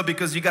wet snow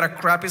because you got a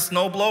crappy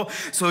snow blow.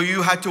 So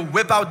you had to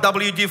whip out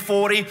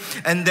WD-40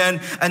 and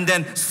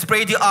then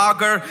spray the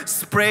auger,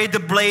 spray the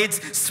blades,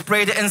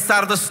 spray the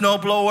inside of the snow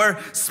blower,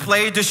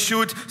 spray the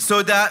chute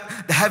so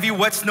that the heavy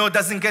wet snow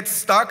doesn't get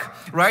stuck,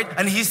 right?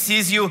 And he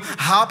sees you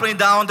hopping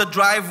down the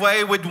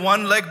driveway with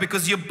one leg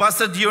because you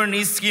busted your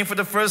knee skiing for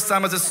the first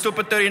time as a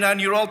stupid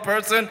 39-year-old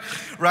person,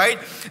 right?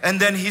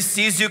 And then he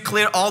sees you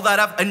clear all that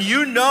up, and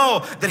you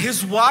know that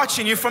he's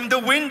watching you from the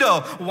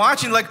window,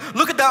 watching like,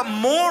 look at that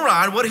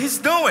moron, what he's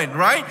doing,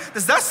 right?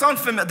 Does that sound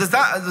familiar?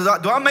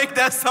 Do I make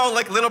that sound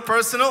like a little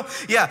personal?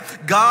 Yeah,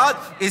 God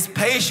is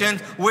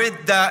patient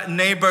with that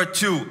neighbor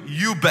too,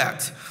 you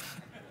bet.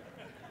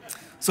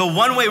 So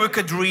one way we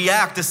could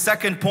react, the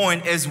second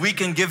point, is we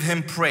can give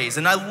him praise.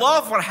 And I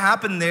love what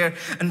happened there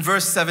in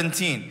verse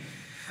 17.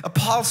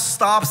 Paul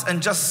stops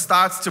and just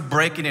starts to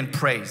break it in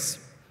praise.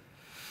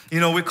 You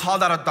know, we call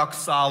that a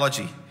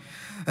doxology.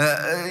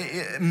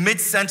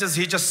 Mid-sentence,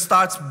 he just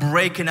starts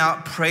breaking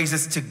out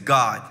praises to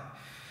God.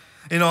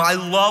 You know, I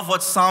love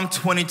what Psalm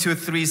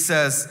 22:3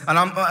 says,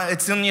 and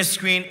it's on your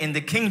screen in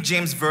the King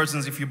James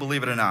versions, if you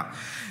believe it or not.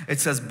 It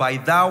says, "By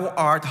thou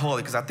art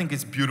holy," because I think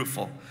it's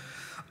beautiful.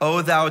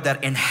 "O thou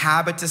that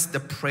inhabitest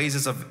the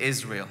praises of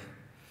Israel."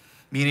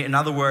 Meaning, in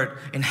other words,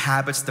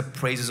 inhabits the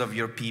praises of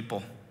your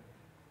people.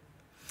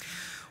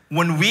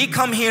 When we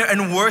come here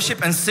and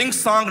worship and sing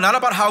songs, not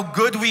about how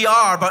good we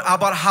are, but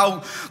about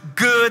how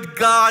good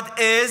God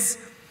is,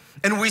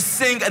 and we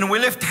sing and we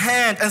lift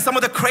hands, and some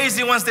of the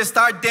crazy ones, they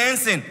start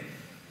dancing.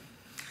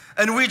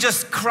 And we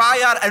just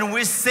cry out and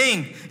we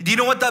sing. Do you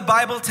know what the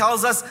Bible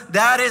tells us?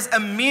 That is a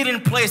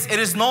meeting place. It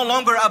is no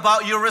longer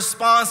about your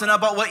response and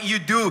about what you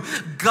do.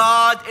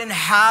 God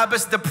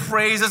inhabits the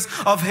praises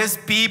of His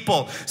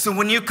people. So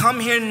when you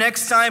come here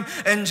next time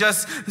and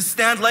just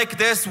stand like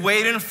this,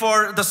 waiting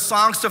for the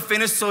songs to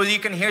finish so you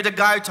can hear the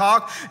guy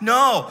talk,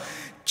 no.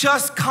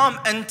 Just come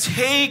and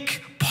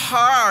take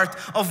part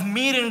of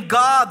meeting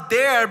God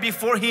there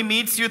before He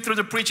meets you through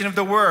the preaching of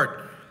the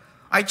Word.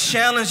 I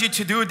challenge you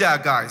to do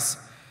that, guys.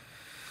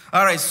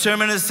 All right,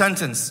 sermon is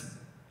sentence.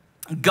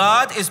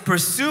 God is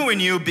pursuing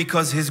you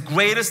because His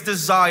greatest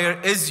desire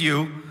is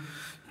you,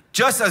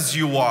 just as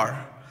you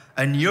are.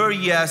 And your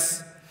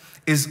yes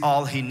is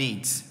all He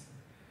needs.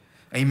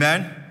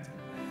 Amen?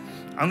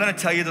 I'm going to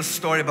tell you the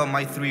story about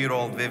my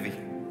 3-year-old Vivi.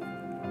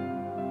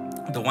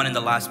 The one in the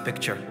last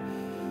picture.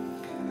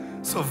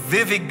 So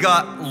Vivi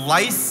got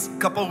lice a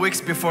couple weeks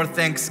before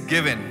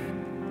Thanksgiving.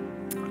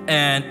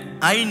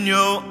 And I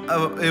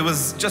knew it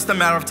was just a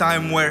matter of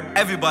time where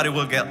everybody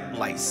will get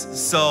lice.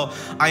 So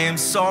I am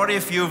sorry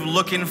if you're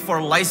looking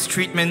for lice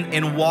treatment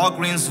in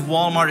Walgreens,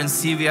 Walmart, and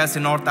CVS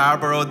in North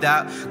Attleboro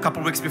that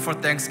couple weeks before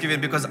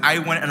Thanksgiving, because I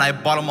went and I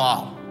bought them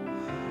all.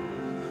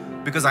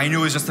 Because I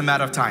knew it was just a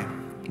matter of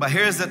time. But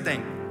here's the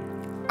thing.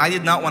 I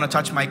did not want to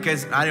touch my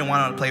kids. I didn't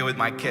want to play with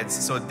my kids.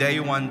 So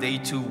day 1, day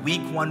 2,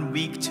 week 1,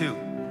 week 2.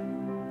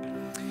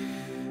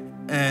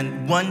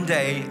 And one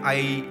day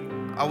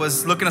I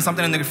was looking at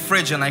something in the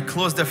fridge and I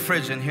closed the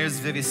fridge and here's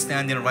Vivi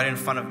standing right in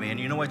front of me. And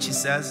you know what she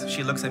says?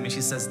 She looks at me,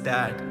 she says,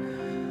 "Dad,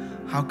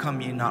 how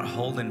come you're not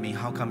holding me?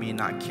 How come you're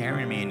not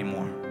carrying me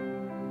anymore?"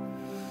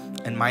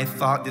 And my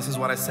thought, this is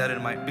what I said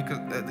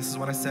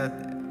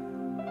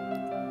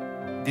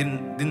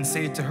didn't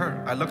say it to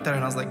her. I looked at her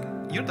and I was like,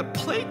 "You're the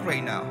plague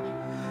right now.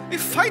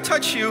 If I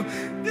touch you,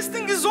 this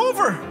thing is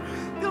over.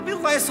 There'll be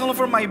lice all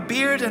over my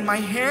beard and my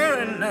hair,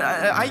 and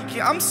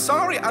I'm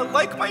sorry, I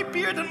like my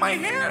beard and my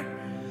hair."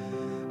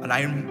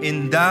 And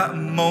in that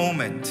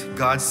moment,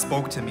 God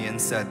spoke to me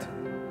and said,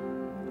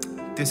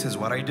 "This is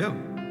what I do.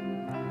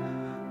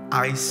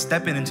 I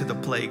step into the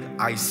plague,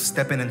 I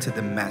step into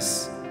the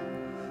mess,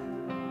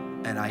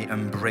 and I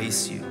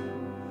embrace you.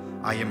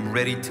 I am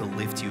ready to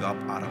lift you up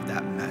out of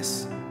that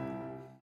mess."